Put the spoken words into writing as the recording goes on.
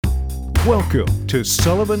Welcome to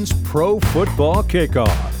Sullivan's Pro Football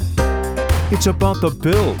Kickoff. It's about the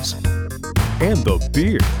Bills and the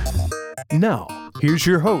beer. Now, here's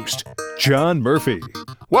your host, John Murphy.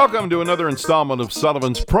 Welcome to another installment of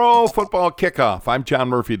Sullivan's Pro Football Kickoff. I'm John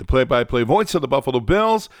Murphy, the play-by-play voice of the Buffalo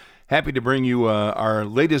Bills. Happy to bring you our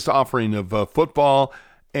latest offering of football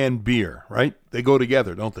and beer, right? They go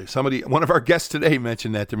together, don't they? One of our guests today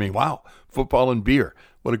mentioned that to me. Wow, football and beer.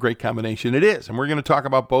 What a great combination it is. And we're going to talk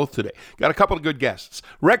about both today. Got a couple of good guests.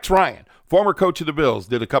 Rex Ryan, former coach of the Bills,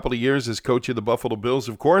 did a couple of years as coach of the Buffalo Bills,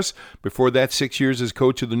 of course. Before that, 6 years as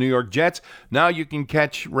coach of the New York Jets. Now you can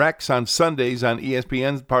catch Rex on Sundays on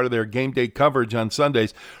ESPN, part of their game day coverage on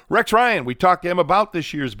Sundays. Rex Ryan, we talked to him about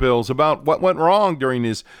this year's Bills, about what went wrong during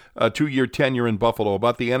his 2-year tenure in Buffalo,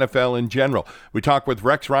 about the NFL in general. We talk with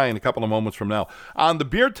Rex Ryan a couple of moments from now. On the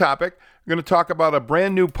beer topic, we're going to talk about a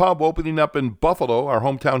brand new pub opening up in Buffalo, our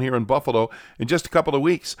hometown here in Buffalo, in just a couple of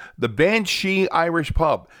weeks. The Banshee Irish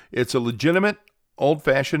Pub. It's a legitimate,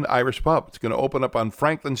 old-fashioned Irish pub. It's going to open up on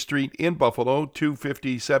Franklin Street in Buffalo,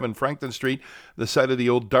 257 Franklin Street, the site of the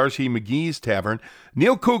old Darcy McGee's Tavern.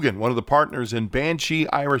 Neil Coogan, one of the partners in Banshee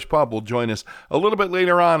Irish Pub, will join us a little bit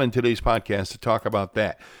later on in today's podcast to talk about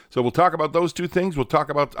that. So we'll talk about those two things. We'll talk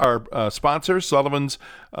about our sponsors, Sullivan's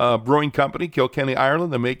Brewing Company, Kilkenny,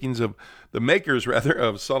 Ireland, the makers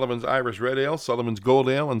of Sullivan's Irish Red Ale, Sullivan's Gold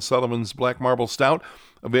Ale, and Sullivan's Black Marble Stout.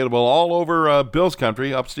 Available all over Bills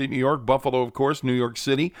country, upstate New York, Buffalo, of course, New York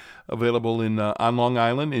City. Available on Long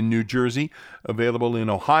Island, in New Jersey. Available in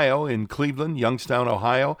Ohio, in Cleveland, Youngstown,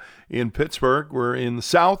 Ohio. In Pittsburgh. We're in the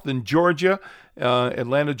South, in Georgia,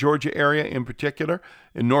 Atlanta, Georgia area in particular.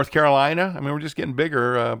 In North Carolina, we're just getting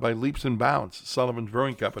bigger by leaps and bounds. Sullivan's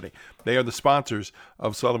Brewing Company. They are the sponsors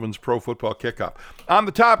of Sullivan's Pro Football Kickoff. On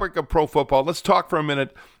the topic of pro football, let's talk for a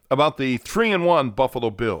minute about the 3-1 Buffalo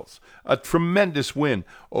Bills. A tremendous win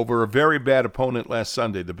over a very bad opponent last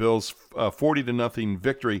Sunday. The Bills' 40-0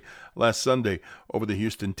 victory last Sunday over the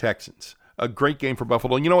Houston Texans. A great game for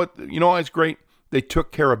Buffalo. You know what? You know why it's great? They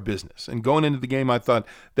took care of business. And going into the game, I thought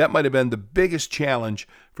that might have been the biggest challenge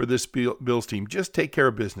for this Bills team. Just take care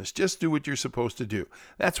of business. Just do what you're supposed to do.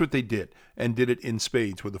 That's what they did, and did it in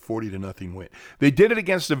spades with a 40-0 win. They did it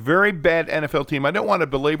against a very bad NFL team. I don't want to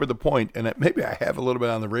belabor the point, and maybe I have a little bit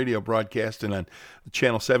on the radio broadcast and on the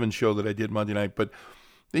Channel 7 show that I did Monday night, but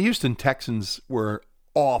the Houston Texans were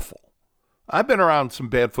awful. I've been around some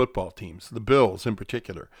bad football teams, the Bills in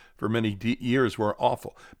particular, for many years were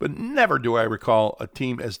awful. But never do I recall a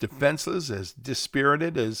team as defenseless, as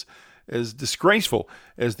dispirited, as disgraceful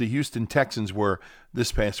as the Houston Texans were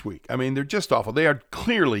this past week. They're just awful. They are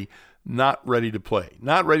clearly not ready to play,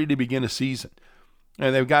 not ready to begin a season.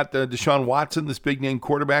 And they've got Deshaun Watson, this big-name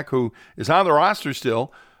quarterback who is on the roster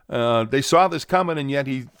still. They saw this coming, and yet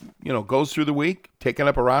he, goes through the week, taking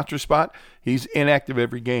up a roster spot. He's inactive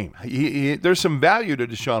every game. There's some value to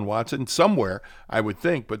Deshaun Watson somewhere, I would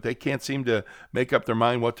think, but they can't seem to make up their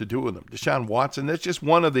mind what to do with him. Deshaun Watson, that's just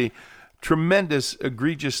one of the tremendous,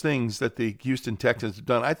 egregious things that the Houston Texans have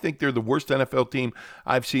done. I think they're the worst NFL team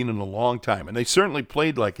I've seen in a long time, and they certainly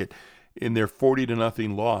played like it in their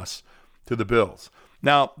 40-0 loss to the Bills.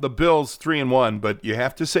 Now, the Bills 3-1, but you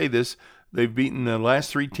have to say this. They've beaten the last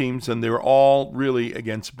three teams, and they were all really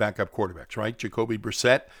against backup quarterbacks, right? Jacoby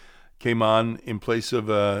Brissett came on in place of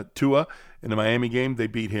Tua in the Miami game. They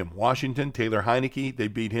beat him. Washington, Taylor Heineke, they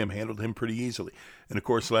beat him, handled him pretty easily. And, of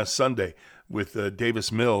course, last Sunday with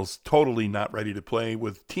Davis Mills totally not ready to play,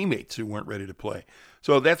 with teammates who weren't ready to play.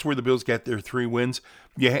 So that's where the Bills got their 3 wins.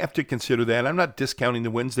 You have to consider that. I'm not discounting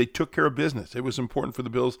the wins. They took care of business. It was important for the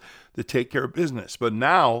Bills to take care of business. But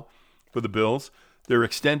now, for the Bills, their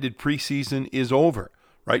extended preseason is over,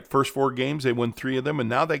 right? First 4 games, they won 3 of them, and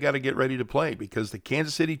now they got to get ready to play because the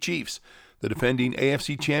Kansas City Chiefs, the defending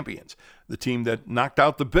AFC champions, the team that knocked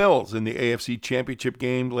out the Bills in the AFC championship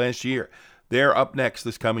game last year, they're up next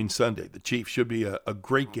this coming Sunday. The Chiefs should be a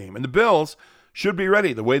great game, and the Bills should be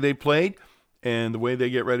ready the way they played and the way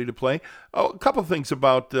they get ready to play. A couple things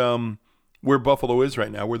about where Buffalo is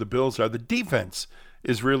right now, where the Bills are. The defense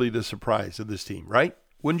is really the surprise of this team, right?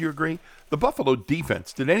 Wouldn't you agree? The Buffalo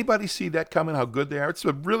defense, did anybody see that coming, how good they are? It's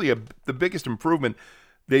really the biggest improvement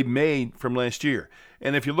they made from last year.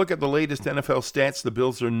 And if you look at the latest NFL stats, the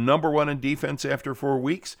Bills are number 1 in defense after 4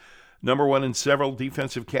 weeks, number 1 in several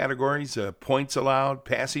defensive categories, points allowed,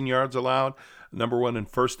 passing yards allowed, number 1 in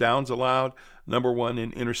first downs allowed, number 1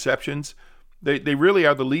 in interceptions. They really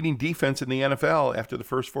are the leading defense in the NFL after the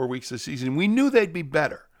first 4 weeks of the season. We knew they'd be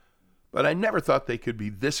better, but I never thought they could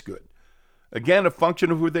be this good. Again, a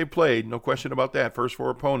function of who they played, no question about that, first 4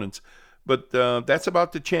 opponents. But that's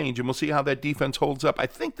about to change, and we'll see how that defense holds up. I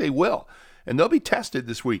think they will. And they'll be tested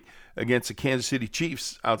this week against the Kansas City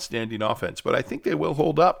Chiefs' outstanding offense. But I think they will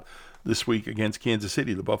hold up this week against Kansas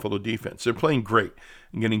City, the Buffalo defense. They're playing great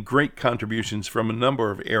and getting great contributions from a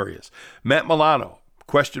number of areas. Matt Milano,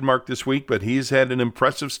 question mark this week, but he's had an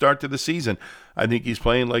impressive start to the season. I think he's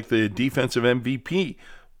playing like the defensive MVP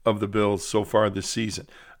of the Bills so far this season.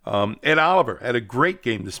 Ed Oliver had a great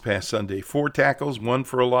game this past Sunday. 4 tackles, 1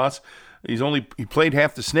 for a loss. He played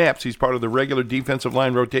half the snaps. He's part of the regular defensive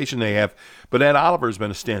line rotation they have. But Ed Oliver's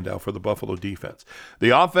been a standout for the Buffalo defense.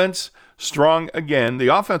 The offense, strong again. The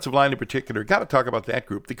offensive line in particular, got to talk about that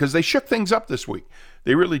group because they shook things up this week.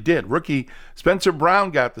 They really did. Rookie Spencer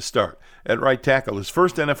Brown got the start at right tackle, his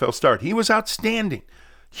first NFL start. He was outstanding.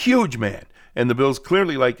 Huge man. And the Bills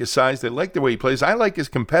clearly like his size. They like the way he plays. I like his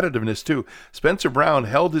competitiveness, too. Spencer Brown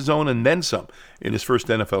held his own and then some in his first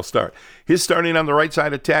NFL start. His starting on the right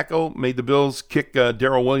side of tackle made the Bills kick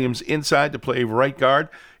Darrell Williams inside to play right guard.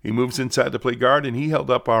 He moves inside to play guard, and he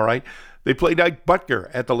held up all right. They played Ike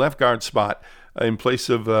Butker at the left guard spot in place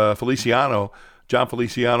of John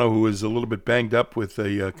Feliciano, who is a little bit banged up with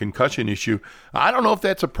a concussion issue. I don't know if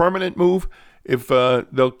that's a permanent move, if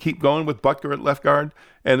they'll keep going with Butker at left guard.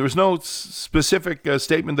 And there was no specific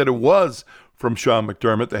statement that it was from Sean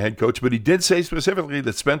McDermott, the head coach, but he did say specifically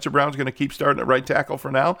that Spencer Brown's going to keep starting at right tackle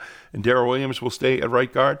for now, and Darrell Williams will stay at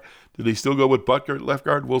right guard. Do they still go with Butker at left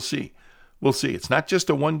guard? We'll see. We'll see. It's not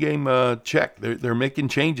just a one-game check. They're making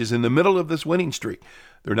changes in the middle of this winning streak.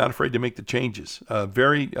 They're not afraid to make the changes.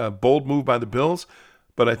 Very bold move by the Bills,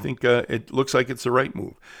 but I think it looks like it's the right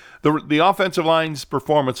move. The offensive line's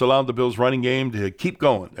performance allowed the Bills' running game to keep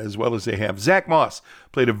going as well as they have. Zach Moss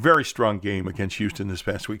played a very strong game against Houston this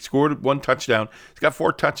past week. Scored 1 touchdown. He's got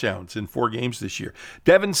 4 touchdowns in 4 games this year.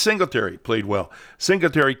 Devin Singletary played well.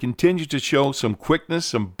 Singletary continues to show some quickness,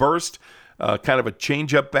 some burst, kind of a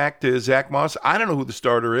change-up back to Zach Moss. I don't know who the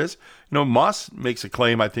starter is. Moss makes a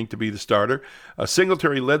claim, I think, to be the starter.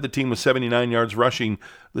 Singletary led the team with 79 yards rushing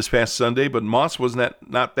this past Sunday, but Moss was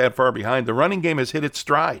not that far behind. The running game has hit its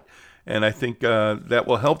stride, and I think that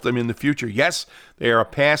will help them in the future. Yes, they are a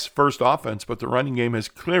pass-first offense, but the running game has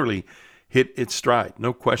clearly hit its stride.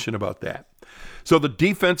 No question about that. So the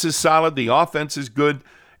defense is solid. The offense is good,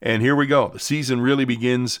 and here we go. The season really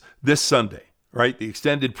begins this Sunday. Right? The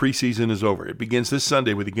extended preseason is over. It begins this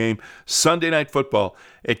Sunday with a game, Sunday Night Football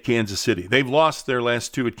at Kansas City. They've lost their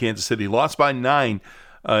last 2 at Kansas City. Lost by 9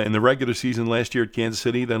 in the regular season last year at Kansas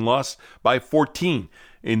City, then lost by 14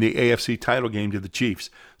 in the AFC title game to the Chiefs.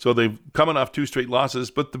 So they've coming off 2 straight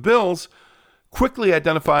losses, but the Bills quickly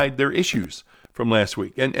identified their issues from last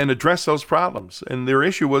week and addressed those problems. And their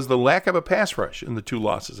issue was the lack of a pass rush in the 2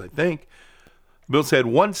 losses, I think. The Bills had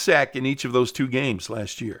 1 sack in each of those 2 games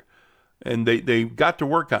last year. And they got to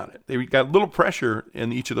work on it. They got a little pressure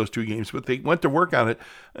in each of those 2 games, but they went to work on it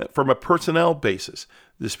from a personnel basis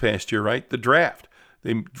this past year, right? The draft.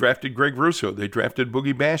 They drafted Greg Russo. They drafted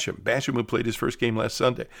Boogie Basham. Basham, who played his first game last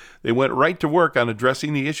Sunday. They went right to work on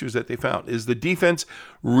addressing the issues that they found. Is the defense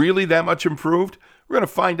really that much improved? We're going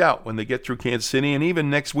to find out when they get through Kansas City, and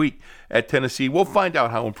even next week at Tennessee, we'll find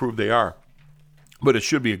out how improved they are. But it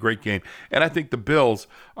should be a great game. And I think the Bills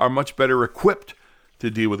are much better equipped to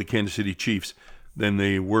deal with the Kansas City Chiefs than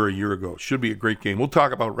they were a year ago. Should be a great game. We'll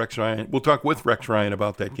talk about Rex Ryan. We'll talk with Rex Ryan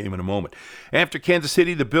about that game in a moment. After Kansas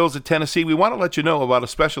City, the Bills at Tennessee, we want to let you know about a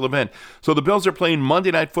special event. So the Bills are playing Monday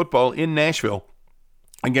Night Football in Nashville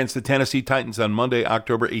against the Tennessee Titans on Monday,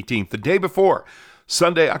 October 18th. The day before,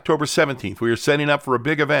 Sunday, October 17th, we are setting up for a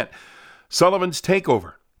big event. Sullivan's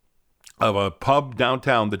takeover of a pub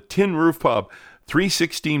downtown, the Tin Roof Pub,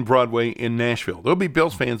 316 Broadway in Nashville. There'll be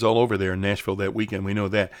Bills fans all over there in Nashville that weekend. We know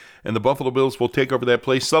that. And the Buffalo Bills will take over that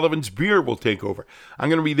place. Sullivan's Beer will take over. I'm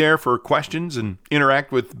going to be there for questions and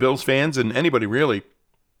interact with Bills fans and anybody really.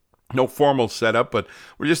 No formal setup, but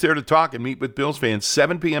we're just there to talk and meet with Bills fans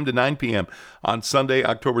 7 p.m. to 9 p.m. on Sunday,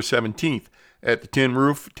 October 17th at the Tin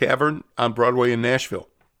Roof Tavern on Broadway in Nashville.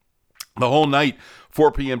 The whole night,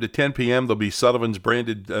 4 p.m. to 10 p.m., there'll be Sullivan's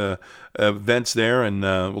branded events there, and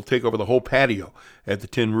we'll take over the whole patio at the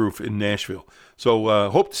Tin Roof in Nashville. So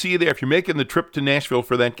hope to see you there. If you're making the trip to Nashville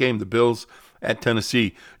for that game, the Bills at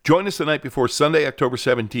Tennessee, join us the night before Sunday, October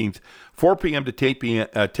 17th, 4 p.m. to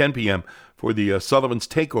 10 p.m. for the Sullivan's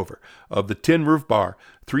takeover of the Tin Roof Bar,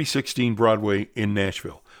 316 Broadway in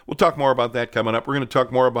Nashville. We'll talk more about that coming up. We're going to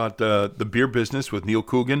talk more about the beer business with Neil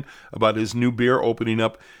Coogan, about his new beer opening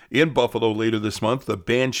up in Buffalo later this month, the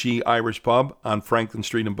Banshee Irish Pub on Franklin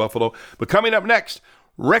Street in Buffalo. But coming up next,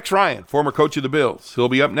 Rex Ryan, former coach of the Bills. He'll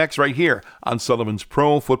be up next right here on Sullivan's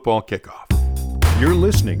Pro Football Kickoff. You're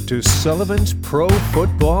listening to Sullivan's Pro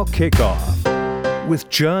Football Kickoff with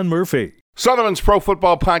John Murphy. Sullivan's Pro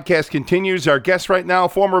Football Podcast continues. Our guest right now,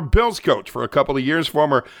 former Bills coach for a couple of years,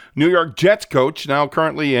 former New York Jets coach, now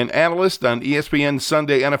currently an analyst on ESPN's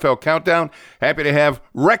Sunday NFL Countdown. Happy to have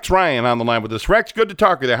Rex Ryan on the line with us. Rex, good to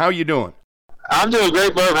talk with you. How are you doing? I'm doing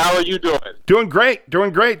great, Merv. How are you doing? Doing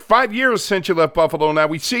great. 5 years since you left Buffalo. Now,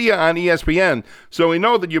 we see you on ESPN, so we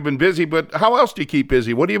know that you've been busy, but how else do you keep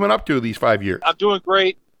busy? What have you been up to these 5 years? I'm doing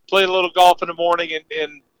great. Played a little golf in the morning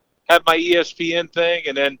and have my ESPN thing,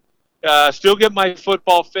 and then still get my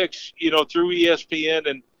football fix, through ESPN,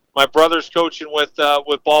 and my brother's coaching with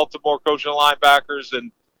Baltimore, coaching linebackers,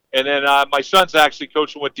 and then my son's actually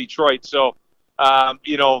coaching with Detroit. So,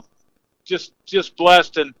 just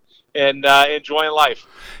blessed and enjoying life.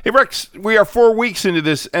 Hey, Rex, we are 4 weeks into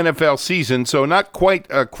this NFL season, so not quite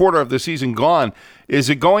a quarter of the season gone. Is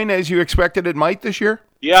it going as you expected it might this year?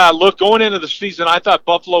 Yeah, look, going into the season, I thought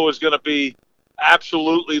Buffalo was going to be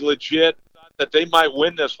absolutely legit, that they might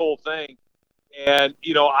win this whole thing. And,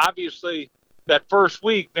 obviously that first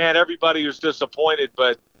week, man, everybody was disappointed,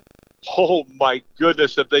 but oh my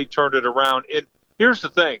goodness, if they turned it around. And here's the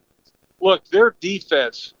thing. Look, their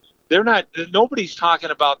defense, nobody's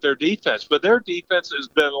talking about their defense, but their defense has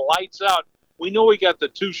been lights out. We know we got the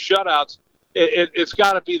 2 shutouts. It's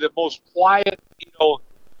got to be the most quiet,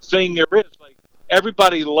 thing there is. Like,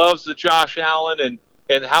 everybody loves the Josh Allen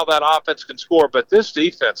and how that offense can score, but this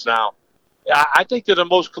defense now, I think they're the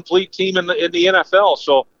most complete team in the NFL.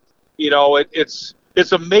 So,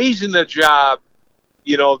 it's amazing the job,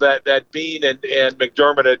 that Bean and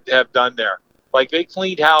McDermott have done there. Like, they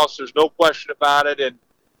cleaned house. There's no question about it.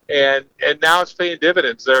 And now it's paying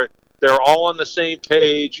dividends. They're all on the same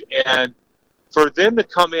page. And for them to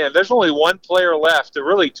come in, there's only one player left. There are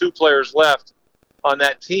really 2 players left on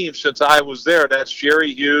that team since I was there. That's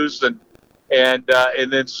Jerry Hughes and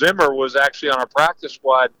then Zimmer was actually on our practice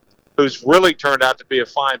squad, who's really turned out to be a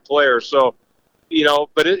fine player. So,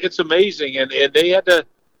 but it's amazing. And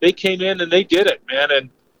they came in and they did it, man. And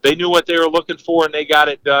they knew what they were looking for and they got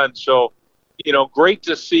it done. So, great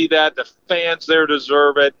to see that. The fans there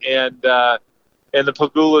deserve it. And the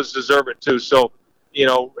Pagulas deserve it too. So,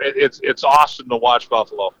 it's awesome to watch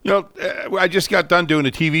Buffalo. I just got done doing a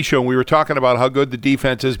TV show, and we were talking about how good the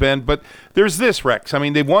defense has been. But there's this, Rex. I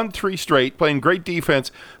mean, they've won 3 straight, playing great defense.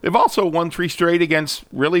 They've also won 3 straight against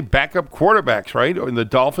really backup quarterbacks, right? And the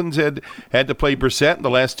Dolphins had to play Brissett, and the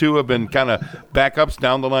last 2 have been kind of backups,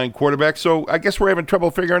 down-the-line quarterbacks. So I guess we're having trouble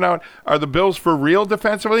figuring out, are the Bills for real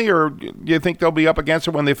defensively, or do you think they'll be up against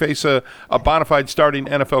it when they face a bona fide starting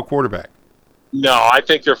NFL quarterback? No, I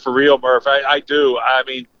think they're for real, Murph. I do. I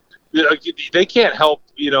mean, they can't help,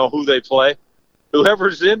 who they play.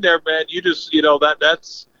 Whoever's in there, man, you just,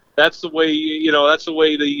 that's the way, that's the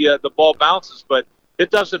way the ball bounces. But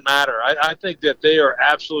it doesn't matter. I think that they are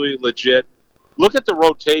absolutely legit. Look at the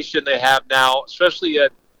rotation they have now, especially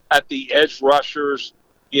at the edge rushers.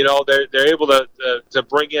 They're able to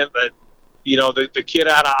bring in the kid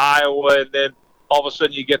out of Iowa, and then all of a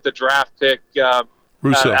sudden you get the draft pick.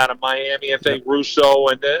 Out of Miami, I think, Russo,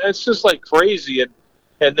 and it's just like crazy.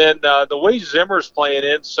 And then the way Zimmer's playing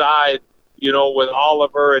inside, with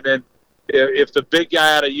Oliver, and then if the big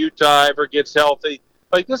guy out of Utah ever gets healthy,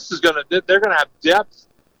 like they're gonna have depth,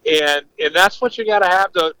 and that's what you got to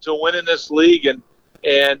have to win in this league. And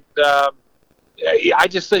I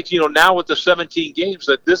just think now with the 17 games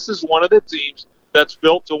that this is one of the teams that's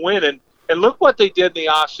built to win. And look what they did in the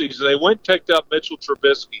offseason. They went and picked up Mitchell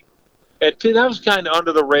Trubisky. And that was kind of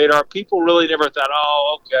under the radar. People really never thought,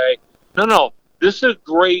 oh, okay. No. This is a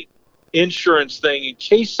great insurance thing. In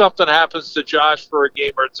case something happens to Josh for a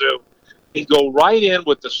game or 2, he can go right in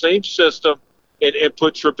with the same system and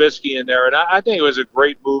put Trubisky in there. And I think it was a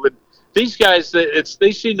great move. And these guys,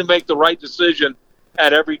 they seem to make the right decision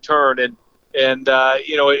at every turn. And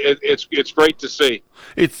it's great to see.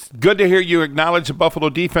 It's good to hear you acknowledge the Buffalo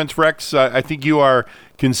defense, Rex. I think you are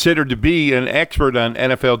considered to be an expert on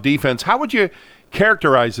NFL defense. How would you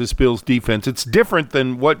characterize this Bills defense? It's different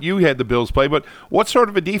than what you had the Bills play, but what sort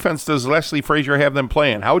of a defense does Leslie Frazier have them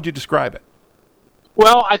playing? How would you describe it?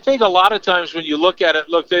 Well, I think a lot of times when you look at it,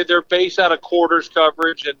 they're based out of quarters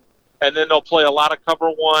coverage, and then they'll play a lot of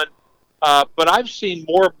cover 1. But I've seen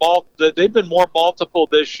they've been more multiple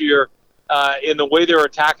this year in the way they're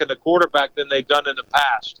attacking the quarterback than they've done in the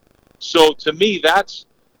past. So to me, that's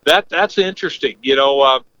interesting,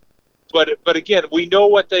 But again, we know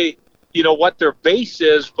what what their base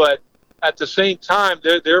is, but at the same time,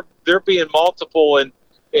 they're being multiple and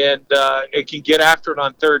it can get after it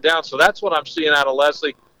on third down. So that's what I'm seeing out of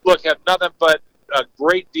Leslie. Look, have nothing but a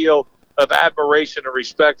great deal of admiration and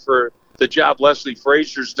respect for the job Leslie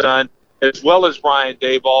Frazier's done, as well as Ryan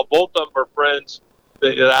Daboll. Both of them are friends.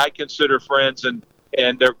 that I consider friends, and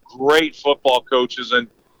they're great football coaches, and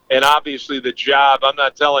obviously the job. I'm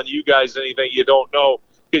not telling you guys anything you don't know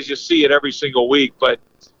because you see it every single week, but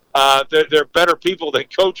they're better people than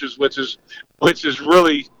coaches, which is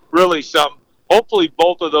really something. Hopefully,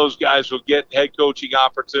 both of those guys will get head coaching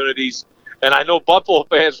opportunities, and I know Buffalo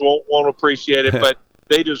fans won't appreciate it, but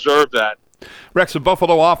they deserve that. Rex, the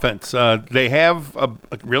Buffalo offense, they have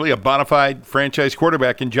really a bona fide franchise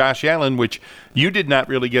quarterback in Josh Allen, which you did not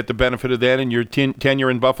really get the benefit of that in your tenure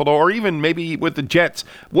in Buffalo, or even maybe with the Jets.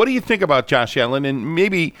 What do you think about Josh Allen, and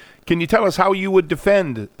maybe can you tell us how you would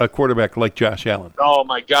defend a quarterback like Josh Allen? Oh,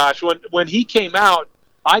 my gosh. When he came out,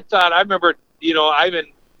 I remember, I even,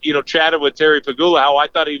 chatted with Terry Pagula, how I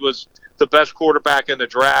thought he was the best quarterback in the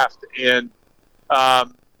draft, and I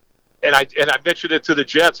mentioned it to the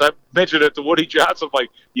Jets. I mentioned it to Woody Johnson. I'm like,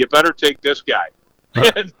 you better take this guy.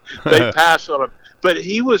 And they passed on him. But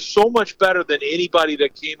he was so much better than anybody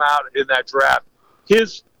that came out in that draft.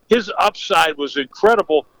 His upside was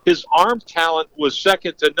incredible. His arm talent was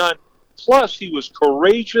second to none. Plus, he was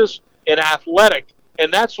courageous and athletic,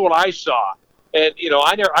 and that's what I saw. And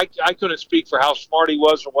I couldn't speak for how smart he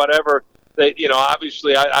was or whatever. That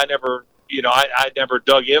obviously I never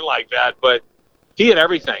dug in like that, but he had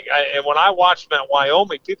everything. And when I watched him at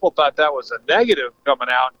Wyoming, people thought that was a negative coming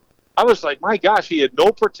out. I was like, my gosh, he had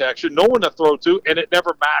no protection, no one to throw to, and it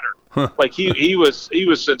never mattered. Like he was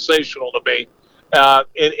sensational to me.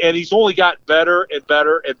 And he's only gotten better and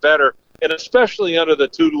better and better, and especially under the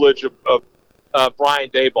tutelage of Brian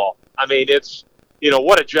Daboll. I mean, it's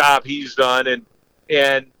what a job he's done,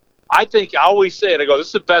 and I think I always say it. I go, this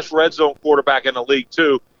is the best red zone quarterback in the league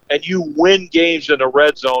too, and you win games in the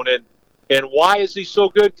red zone. And why is he so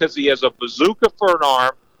good? Because he has a bazooka for an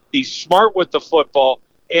arm. He's smart with the football,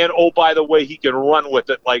 and oh, by the way, he can run with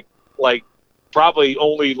it like probably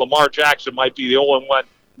only Lamar Jackson might be the only one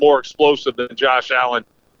more explosive than Josh Allen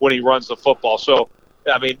when he runs the football. So,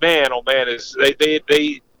 I mean, man, oh man,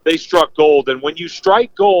 they struck gold. And when you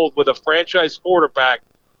strike gold with a franchise quarterback,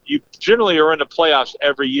 you generally are in the playoffs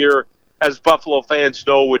every year, as Buffalo fans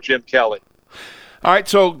know with Jim Kelly. All right,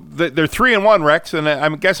 so they're 3-1, Rex, and I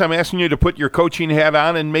guess I'm asking you to put your coaching hat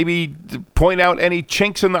on and maybe point out any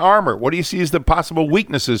chinks in the armor. What do you see as the possible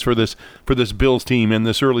weaknesses for this Bills team in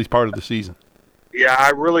this early part of the season? Yeah,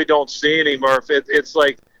 I really don't see any, Murph. It's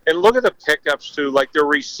like, and look at the pickups too. Like the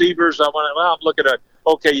receivers, I'm looking at.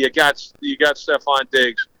 Okay, you got Stephon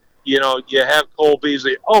Diggs. You have Cole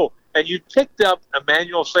Beasley. Oh, and you picked up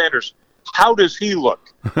Emmanuel Sanders. How does he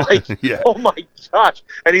look? Like, yeah. Oh my gosh!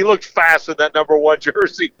 And he looked fast in that number 1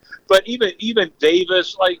 jersey. But even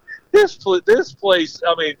Davis, like this place.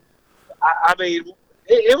 I mean,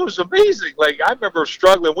 it was amazing. Like I remember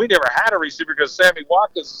struggling. We never had a receiver because Sammy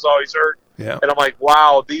Watkins is always hurt. Yeah. And I'm like,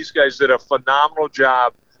 wow, these guys did a phenomenal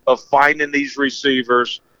job of finding these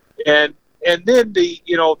receivers. And then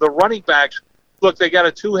the running backs. Look, they got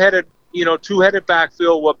a two-headed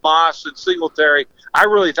backfield with Moss and Singletary. I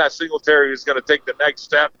really thought Singletary was going to take the next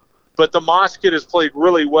step, but the Moss kid has played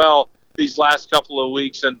really well these last couple of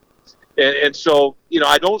weeks, and so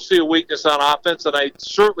I don't see a weakness on offense, and I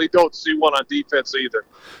certainly don't see one on defense either.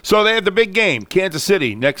 So they have the big game, Kansas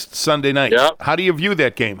City, next Sunday night. Yep. How do you view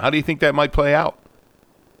that game? How do you think that might play out?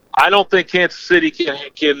 I don't think Kansas City can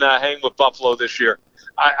hang with Buffalo this year.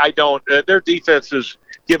 I don't. Their defense is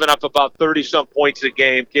giving up about 30-some points a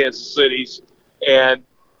game, Kansas City's, and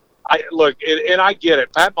I get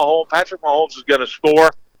it. Patrick Mahomes is going to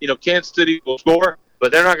score. Kansas City will score,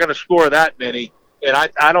 but they're not going to score that many. And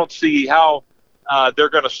I don't see how they're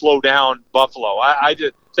going to slow down Buffalo.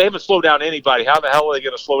 They haven't slowed down anybody. How the hell are they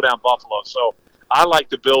going to slow down Buffalo? So I like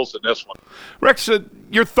the Bills in this one. Rex,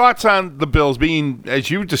 your thoughts on the Bills being,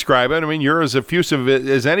 as you describe it, I mean, you're as effusive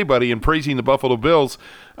as anybody in praising the Buffalo Bills.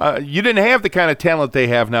 You didn't have the kind of talent they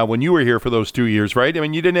have now when you were here for those 2 years, right? I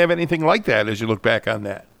mean, you didn't have anything like that as you look back on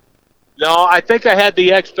that. No, I think I had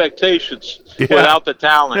the expectations without the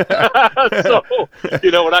talent. So,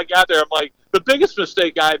 when I got there, I'm like, the biggest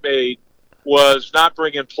mistake I made was not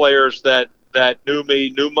bringing players that knew me,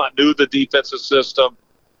 knew the defensive system.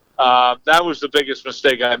 That was the biggest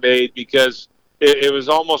mistake I made because it was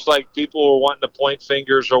almost like people were wanting to point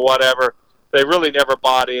fingers or whatever. They really never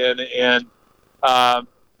bought in, and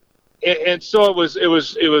so it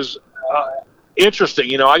was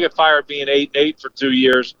interesting. I got fired being 8-8 for 2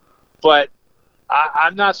 years. But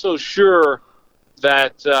I'm not so sure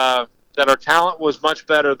that our talent was much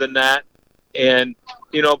better than that, and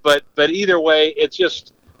but either way, it's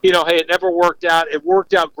just hey, it never worked out. It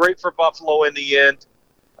worked out great for Buffalo in the end.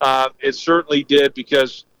 It certainly did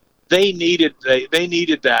because they needed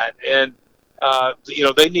that, and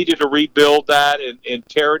they needed to rebuild that and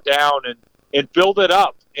tear it down and build it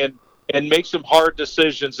up and make some hard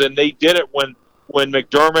decisions. And they did it when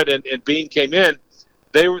McDermott and Bean came in.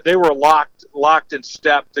 They were locked in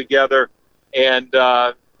step together, and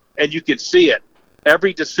you can see it.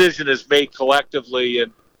 Every decision is made collectively,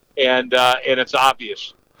 and it's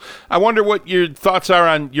obvious. I wonder what your thoughts are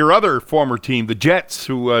on your other former team, the Jets,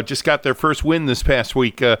 who just got their first win this past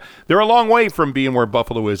week. They're a long way from being where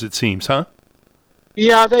Buffalo is, it seems, huh?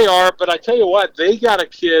 Yeah, they are. But I tell you what, they got a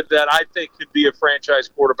kid that I think could be a franchise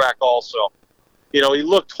quarterback also. He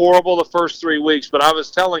looked horrible the first 3 weeks, but I was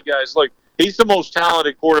telling guys, look, he's the most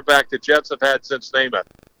talented quarterback the Jets have had since Namath.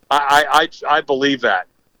 I believe that.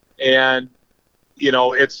 And,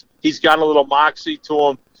 he's got a little moxie to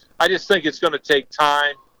him. I just think it's going to take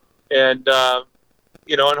time. And, and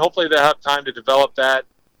hopefully they'll have time to develop that.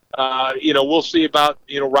 We'll see about,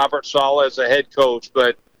 Robert Saleh as a head coach.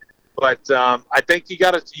 But I think you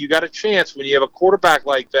got a chance when you have a quarterback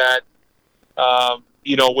like that,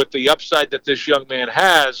 with the upside that this young man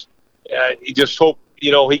has. You just hope,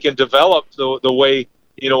 he can develop the way,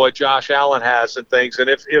 what Josh Allen has and things. And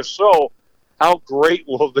if so, how great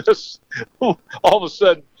will this all of a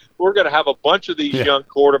sudden we're going to have a bunch of these young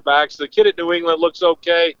quarterbacks. The kid at New England looks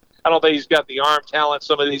okay. I don't think he's got the arm talent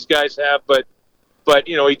some of these guys have, but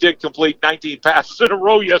he did complete 19 passes in a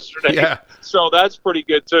row yesterday. Yeah. So that's pretty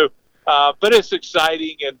good too. But it's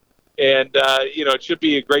exciting and it should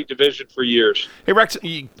be a great division for years. Hey, Rex,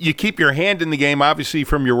 you keep your hand in the game, obviously,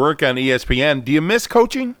 from your work on ESPN. Do you miss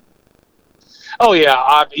coaching? Oh, yeah.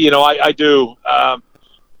 I do.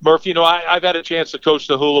 Murph, I've had a chance to coach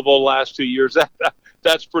the Hula Bowl the last 2 years.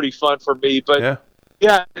 That's pretty fun for me. But,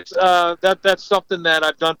 it's, that's something that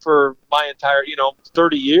I've done for my entire,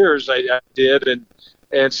 30 years I did.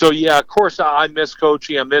 And so, of course, I miss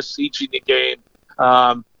coaching. I miss teaching the game.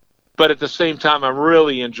 But at the same time, I'm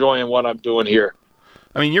really enjoying what I'm doing here.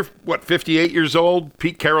 I mean, you're, 58 years old?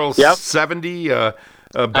 Pete Carroll's 70,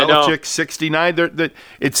 Belichick 69.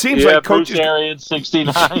 It seems like coaches... Bruce Arians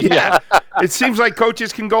 69. Yeah. It seems like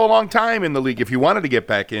coaches can go a long time in the league if you wanted to get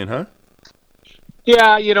back in, huh?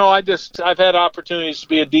 Yeah, I've had opportunities to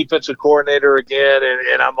be a defensive coordinator again,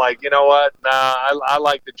 and I'm like, you know what? Nah, I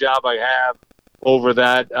like the job I have over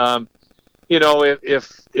that.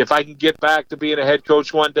 If I can get back to being a head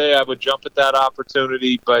coach one day, I would jump at that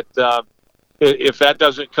opportunity. But if that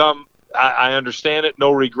doesn't come, I understand it.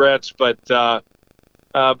 No regrets. But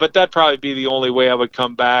that'd probably be the only way I would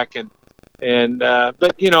come back.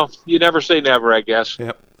 But you never say never, I guess.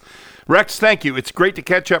 Yep. Rex, thank you. It's great to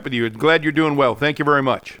catch up with you. I'm glad you're doing well. Thank you very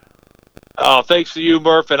much. Oh, thanks to you,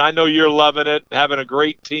 Murph. And I know you're loving it, having a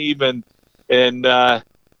great team, and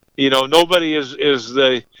nobody is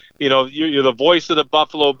the. You're the voice of the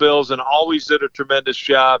Buffalo Bills and always did a tremendous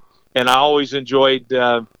job. And I always enjoyed,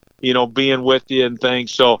 being with you and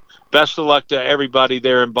things. So best of luck to everybody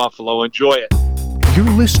there in Buffalo. Enjoy it.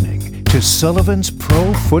 You're listening to Sullivan's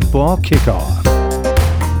Pro Football Kickoff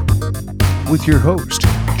with your host,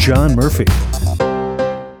 John Murphy.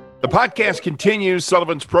 The podcast continues.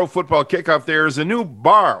 Sullivan's Pro Football Kickoff. There is a new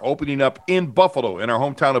bar opening up in Buffalo, in our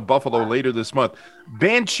hometown of Buffalo, later this month.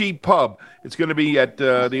 Banshee Pub. It's going to be at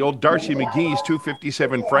the old Darcy McGee's,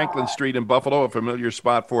 257 Franklin Street in Buffalo, a familiar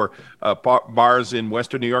spot for bars in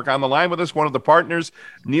Western New York. On the line with us, one of the partners,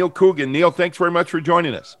 Neil Coogan. Neil, thanks very much for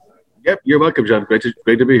joining us. Yep, you're welcome, John. Great to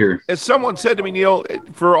be here. As someone said to me, Neil,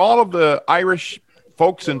 for all of the Irish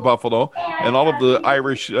folks in Buffalo and all of the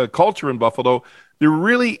Irish culture in Buffalo, there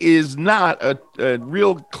really is not a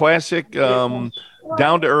real classic,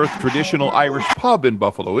 down-to-earth, traditional Irish pub in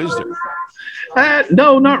Buffalo, is there?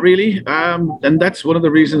 No, not really. And that's one of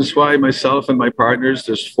the reasons why myself and my partners,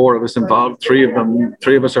 there's four of us involved. Three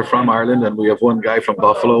of us are from Ireland, and we have one guy from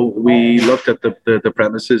Buffalo. We looked at the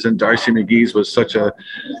premises, and Darcy McGee's was such a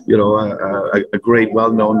great,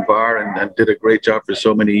 well-known bar, and did a great job for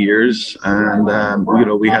so many years. And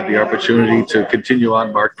we had the opportunity to continue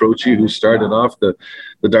on. Mark Croce, who started off the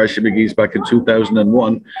Darcy McGee's back in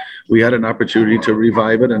 2001, we had an opportunity to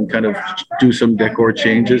revive it and kind of do some decor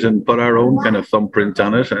changes and put our own kind of thumbprint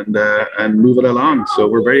on it and move it along. So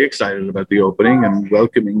we're very excited about the opening and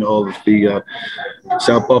welcoming all of the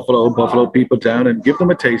South Buffalo people down and give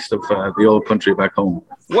them a taste of the old country back home.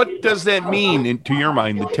 What does that mean, to your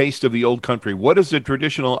mind, the taste of the old country? What does a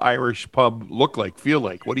traditional Irish pub look like, feel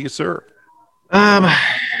like? What do you serve?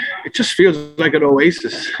 It just feels like an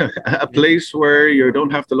oasis, a place where you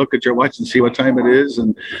don't have to look at your watch and see what time it is,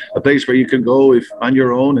 and a place where you can go on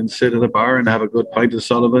your own and sit at a bar and have a good pint of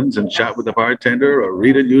Sullivan's and chat with the bartender or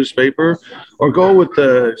read a newspaper or go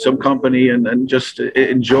with some company and just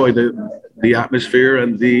enjoy the the atmosphere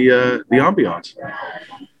and the ambiance.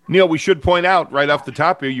 Neil, we should point out right off the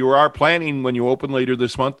top here, you are planning, when you open later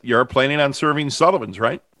this month, you are planning on serving Sullivan's,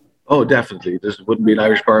 right? Oh, definitely. This wouldn't be an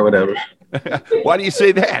Irish bar without it. Why do you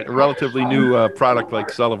say that? A relatively new product like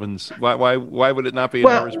Sullivan's. Why would it not be an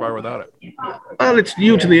Irish bar without it? Well, it's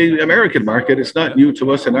new to the American market. It's not new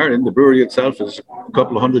to us in Ireland. The brewery itself is a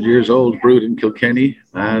couple of 100 years old, brewed in Kilkenny,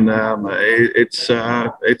 and it's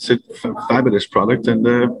a fabulous product, and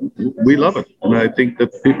we love it. And I think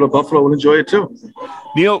that people of Buffalo will enjoy it too.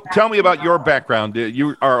 Neil, tell me about your background.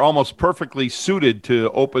 You are almost perfectly suited to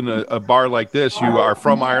open a bar like this. You are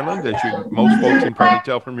from Ireland, as most folks can probably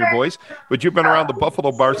tell from your voice, but you've been around the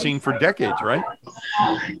Buffalo bar scene for decades, right?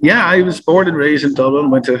 Yeah, I was born and raised in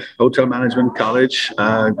Dublin, went to hotel management college,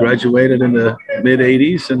 graduated in the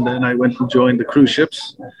mid-'80s, and then I went and joined the cruise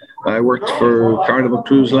ships. I worked for Carnival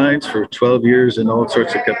Cruise Lines for 12 years in all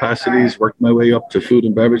sorts of capacities, worked my way up to food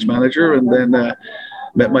and beverage manager, and then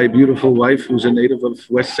met my beautiful wife, who's a native of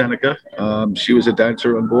West Seneca. She was a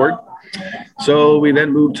dancer on board. So we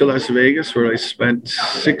then moved to Las Vegas, where I spent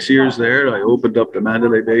 6 years there. I opened up the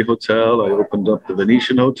Mandalay Bay Hotel. I opened up the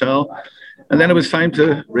Venetian Hotel. And then it was time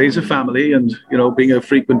to raise a family. And, you know, being a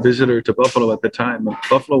frequent visitor to Buffalo at the time,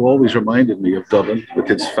 Buffalo always reminded me of Dublin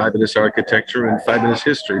with its fabulous architecture and fabulous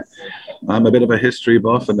history. I'm a bit of a history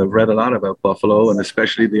buff, and I've read a lot about Buffalo, and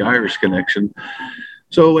especially the Irish connection.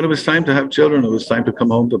 So when it was time to have children, it was time to come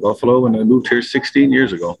home to Buffalo, and I moved here 16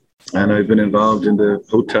 years ago. And I've been involved in the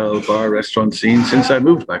hotel, bar, restaurant scene since I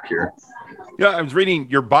moved back here. Yeah, I was reading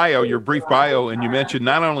your bio, your brief bio, and you mentioned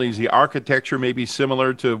not only is the architecture maybe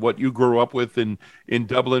similar to what you grew up with in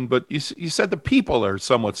Dublin, but you said the people are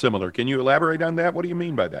somewhat similar. Can you elaborate on that? What do you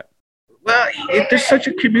mean by that? Well, there's such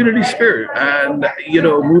a community spirit, and, you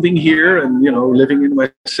know, moving here and, you know, living in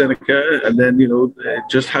West Seneca, and then, you know,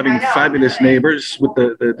 just having fabulous neighbors with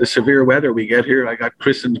the severe weather we get here. I got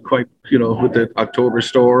christened quite, you know, with the October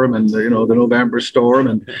storm and, you know, the November storm,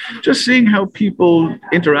 and just seeing how people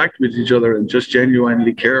interact with each other and just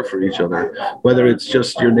genuinely care for each other, whether it's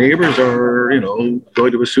just your neighbors or, you know,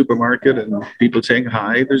 going to a supermarket and people saying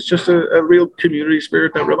hi. There's just a real community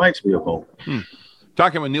spirit that reminds me of home.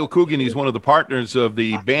 Talking with Neil Coogan, he's one of the partners of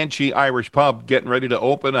the Banshee Irish Pub, getting ready to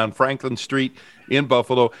open on Franklin Street in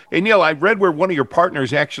Buffalo. Hey, Neil, I read where one of your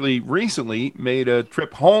partners actually recently made a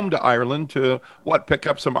trip home to Ireland to, pick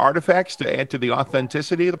up some artifacts to add to the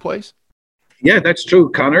authenticity of the place? Yeah, that's true,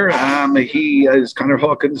 Connor. He is Connor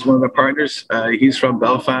Hawkins, one of the partners. He's from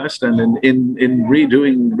Belfast, and in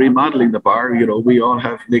remodeling the bar, you know, we all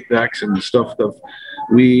have knickknacks and stuff that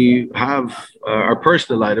we have our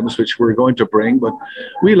personal items, which we're going to bring, but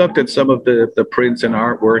we looked at some of the prints and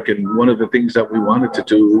artwork, and one of the things that we wanted to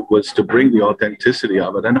do was to bring the authenticity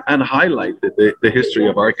of it and highlight the history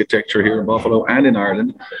of architecture here in Buffalo and in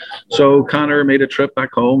Ireland. So Connor made a trip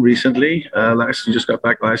back home recently. He just got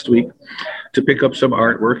back last week to pick up some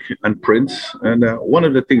artwork and prints. And one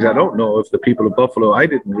of the things, I don't know if the people of Buffalo, I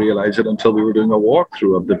didn't realize it until we were doing a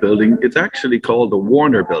walkthrough of the building. It's actually called the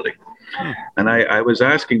Warner Building. And I was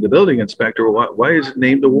asking the building inspector, why is it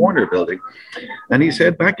named the Warner Building? And he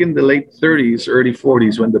said back in the late 30s, early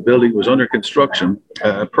 40s, when the building was under construction,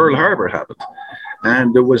 Pearl Harbor happened.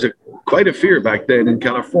 And there was quite a fear back then in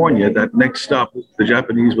California that next stop the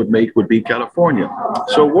Japanese would make would be California.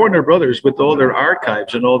 So Warner Brothers, with all their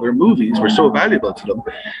archives and all their movies, were so valuable to them.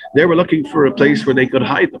 They were looking for a place where they could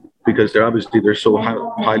hide them because they're so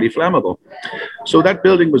highly flammable. So that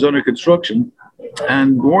building was under construction.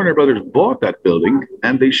 And Warner Brothers bought that building,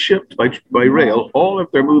 and they shipped by rail all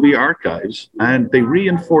of their movie archives, and they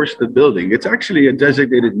reinforced the building. It's actually a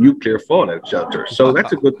designated nuclear fallout shelter. So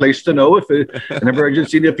that's a good place to know. If an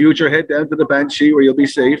emergency in the future, head down to the Banshee where you'll be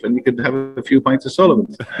safe and you can have a few pints of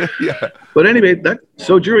Sullivan's. Yeah. But anyway,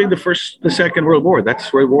 so during the Second World War,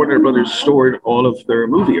 that's where Warner Brothers stored all of their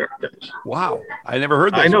movie archives. Wow. I never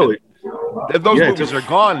heard that. I know. Those movies are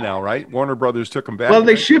gone now, right? Warner Brothers took them back. Well,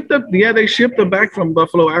 they shipped them. Yeah, they shipped them back from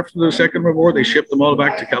Buffalo after the Second World War. They shipped them all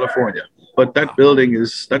back to California. But that building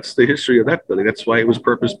that's the history of that building. That's why it was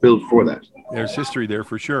purpose-built for that. There's history there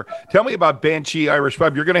for sure. Tell me about Banshee Irish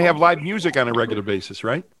Pub. You're going to have live music on a regular basis,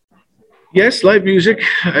 right? Yes, live music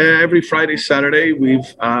every Friday, Saturday.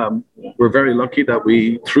 We're very lucky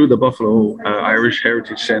that through the Buffalo Irish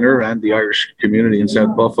Heritage Center and the Irish community in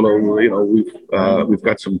South Buffalo, you know, we've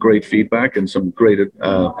got some great feedback and some great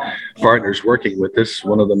partners working with us.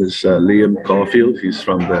 One of them is Liam Caulfield. He's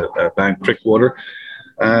from the band Crickwater.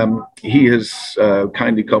 He has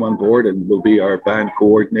kindly come on board and will be our band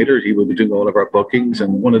coordinator. He will be doing all of our bookings.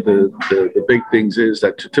 And one of the big things is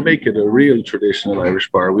that to make it a real traditional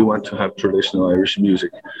Irish bar, we want to have traditional Irish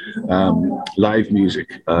music, live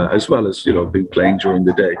music, as well as, being playing during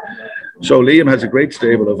the day. So Liam has a great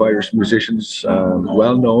stable of Irish musicians,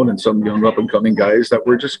 well known, and some young up and coming guys that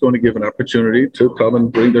we're just going to give an opportunity to come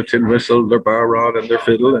and bring their tin whistle, their bar rod, and their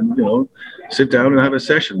fiddle, and sit down and have a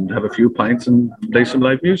session, have a few pints, and play some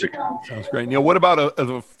live music. Sounds great. Neil, what about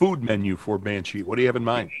a food menu for Banshee? What do you have in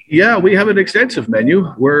mind? Yeah, we have an extensive menu.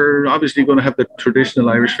 We're obviously going to have the traditional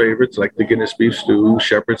Irish favorites like the Guinness beef stew,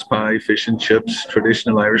 shepherd's pie, fish and chips,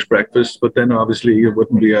 traditional Irish breakfast. But then obviously it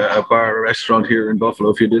wouldn't be a bar or restaurant here in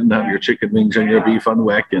Buffalo if you didn't have your chicken wings and your beef on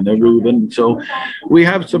weck and a Reuben. So we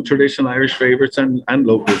have some traditional Irish favorites and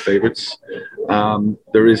local favorites.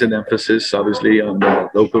 There is an emphasis obviously on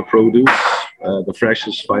local produce. The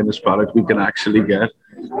freshest, finest product we can actually get.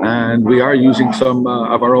 And we are using some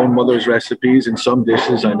of our own mother's recipes in some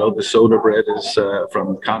dishes. I know the soda bread is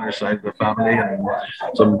from Connor's side of the family, and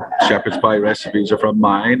some shepherd's pie recipes are from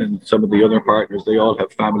mine, and some of the other partners, they all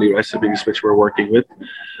have family recipes which we're working with.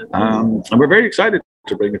 And we're very excited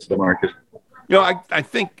to bring it to the market. I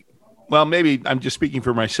think, well, maybe I'm just speaking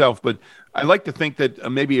for myself, but I like to think that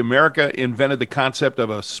maybe America invented the concept of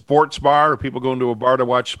a sports bar, or people going to a bar to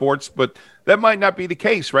watch sports, but that might not be the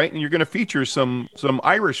case, right? And you're going to feature some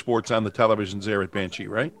Irish sports on the televisions there at Banshee,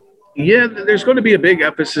 right? Yeah, there's going to be a big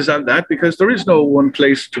emphasis on that because there is no one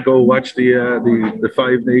place to go watch the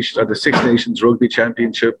Five Nations or the Six Nations Rugby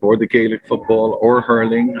Championship or the Gaelic football or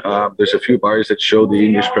hurling. There's a few bars that show the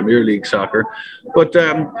English Premier League soccer, but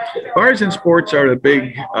bars and sports are a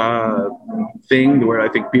big thing where I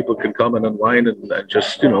think people can come and unwind and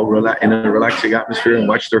just relax in a relaxing atmosphere and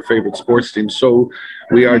watch their favorite sports team. So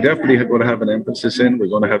we are definitely going to have an emphasis in. We're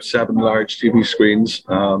going to have 7 large TV screens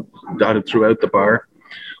dotted throughout the bar,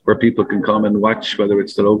 where people can come and watch, whether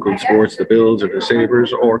it's the local sports, the Bills or the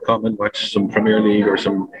Sabres, or come and watch some Premier League or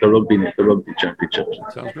the rugby championships.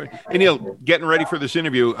 Sounds great. Hey, Neil, getting ready for this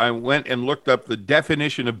interview, I went and looked up the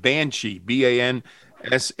definition of banshee, Banshee.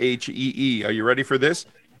 Are you ready for this?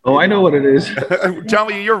 Oh, I know what it is. Tell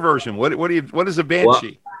me your version. What is a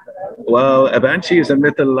banshee? Well, a banshee is a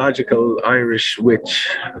mythological Irish witch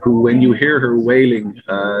who, when you hear her wailing,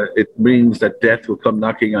 it means that death will come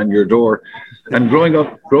knocking on your door. And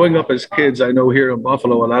growing up as kids, I know here in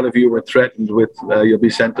Buffalo, a lot of you were threatened with you'll be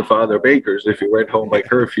sent to Father Baker's if you weren't home by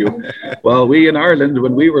curfew. Well, we in Ireland,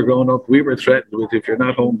 when we were growing up, we were threatened with if you're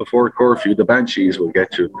not home before curfew, the banshees will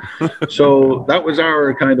get you. So that was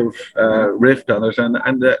our kind of riff on it,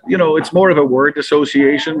 and it's more of a word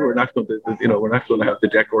association. We're not going to have the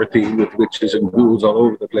decor theme with witches and ghouls all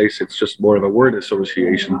over the place. It's just more of a word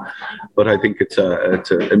association. But I think it's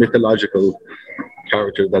a mythological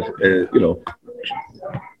character that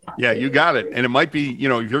Yeah, you got it. And it might be,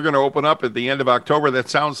 if you're going to open up at the end of October, that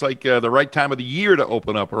sounds like the right time of the year to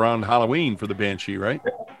open up around Halloween for the Banshee, right?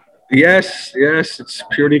 Yes, it's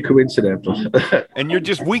purely coincidental. And you're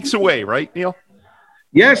just weeks away, right, Neil?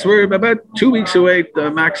 Yes, we're about 2 weeks away at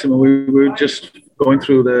the maximum. We were just going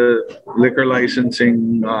through the liquor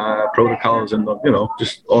licensing protocols and,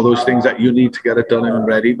 just all those things that you need to get it done and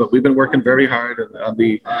ready. But we've been working very hard on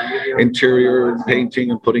the interior and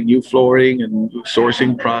painting and putting new flooring and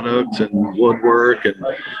sourcing products and woodwork. And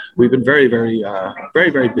we've been very, very,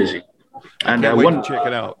 very, very busy. And I can't wait to check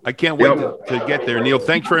it out. I can't wait to get there. Neil,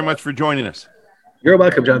 thanks very much for joining us. You're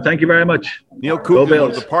welcome, John. Thank you very much. Neil Coogan,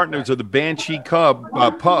 one of the partners of the Banshee Pub,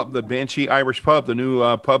 the Banshee Irish Pub, the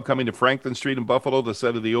new pub coming to Franklin Street in Buffalo, the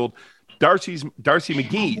set of the old Darcy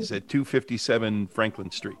McGee's at 257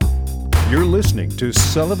 Franklin Street. You're listening to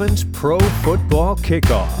Sullivan's Pro Football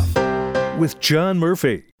Kickoff with John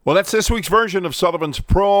Murphy. Well, that's this week's version of Sullivan's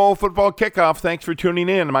Pro Football Kickoff. Thanks for tuning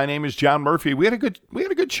in. My name is John Murphy. We had a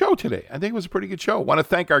good show today. I think it was a pretty good show. I want to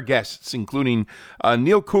thank our guests, including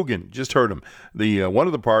Neil Coogan. Just heard him, the one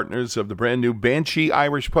of the partners of the brand new Banshee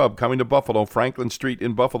Irish Pub coming to Buffalo, Franklin Street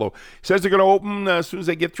in Buffalo. He says they're going to open as soon as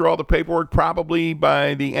they get through all the paperwork, probably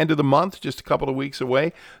by the end of the month, just a couple of weeks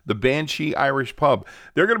away. The Banshee Irish Pub.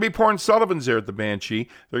 They're going to be pouring Sullivan's there at the Banshee.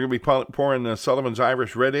 They're going to be pouring Sullivan's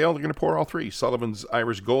Irish Red Ale. They're going to pour all three: Sullivan's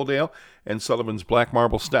Irish Gold Ale and Sullivan's Black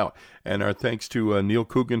Marble Stout. And our thanks to Neil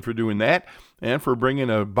Coogan for doing that and for bringing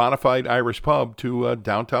a bona fide Irish pub to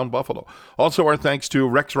downtown Buffalo. Also, our thanks to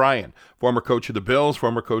Rex Ryan, former coach of the Bills,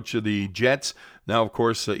 former coach of the Jets, now, of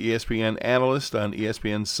course, ESPN analyst on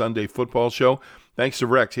ESPN's Sunday Football Show. Thanks to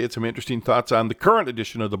Rex. He had some interesting thoughts on the current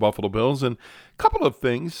edition of the Buffalo Bills and a couple of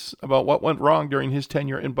things about what went wrong during his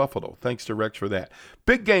tenure in Buffalo. Thanks to Rex for that.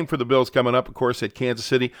 Big game for the Bills coming up, of course, at Kansas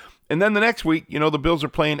City. And then the next week, the Bills are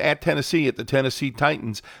playing at Tennessee at the Tennessee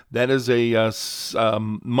Titans. That is a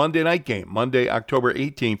Monday night game, Monday, October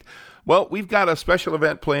 18th. Well, we've got a special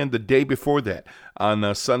event planned the day before that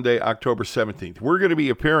on Sunday, October 17th. We're going to be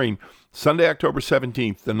appearing Sunday, October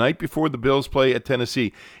 17th, the night before the Bills play at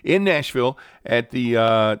Tennessee in Nashville at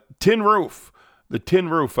the Tin Roof. The Tin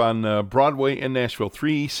Roof on Broadway in Nashville,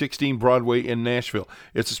 316 Broadway in Nashville.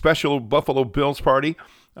 It's a special Buffalo Bills party.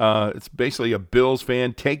 It's basically a Bills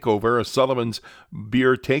fan takeover, a Sullivan's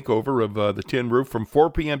Beer takeover of the Tin Roof from 4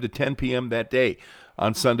 p.m. to 10 p.m. that day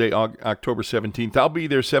on Sunday, October 17th. I'll be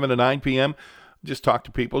there 7 to 9 p.m. Just talk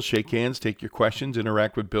to people, shake hands, take your questions,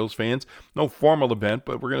 interact with Bills fans. No formal event,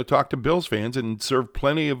 but we're going to talk to Bills fans and serve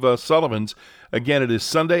plenty of Sullivans. Again, it is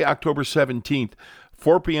Sunday, October 17th.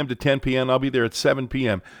 4 p.m. to 10 p.m. I'll be there at 7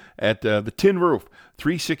 p.m. at the Tin Roof,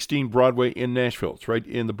 316 Broadway in Nashville. It's right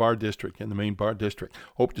in the bar district, in the main bar district.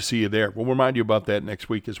 Hope to see you there. We'll remind you about that next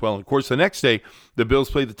week as well. And, of course, the next day, the Bills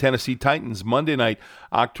play the Tennessee Titans Monday night,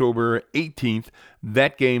 October 18th.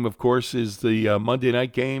 That game, of course, is the Monday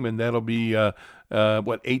night game, and that'll be,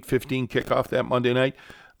 8:15 kickoff that Monday night.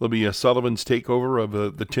 There'll be a Sullivan's takeover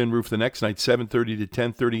of the Tin Roof the next night, 7:30 to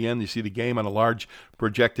 10:30 a.m. You see the game on a large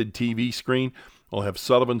projected TV screen. We'll have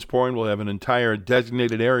Sullivan's pouring. We'll have an entire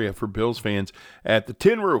designated area for Bills fans at the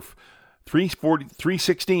Tin Roof,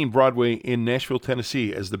 316 Broadway in Nashville,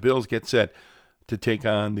 Tennessee, as the Bills get set to take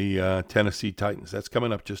on the Tennessee Titans. That's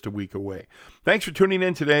coming up just a week away. Thanks for tuning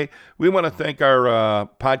in today. We want to thank our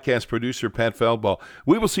podcast producer, Pat Feldball.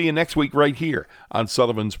 We will see you next week right here on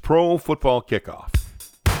Sullivan's Pro Football Kickoff.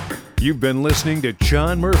 You've been listening to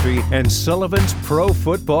John Murphy and Sullivan's Pro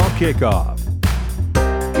Football Kickoff.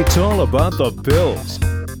 It's all about the Bills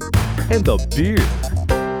and the beer.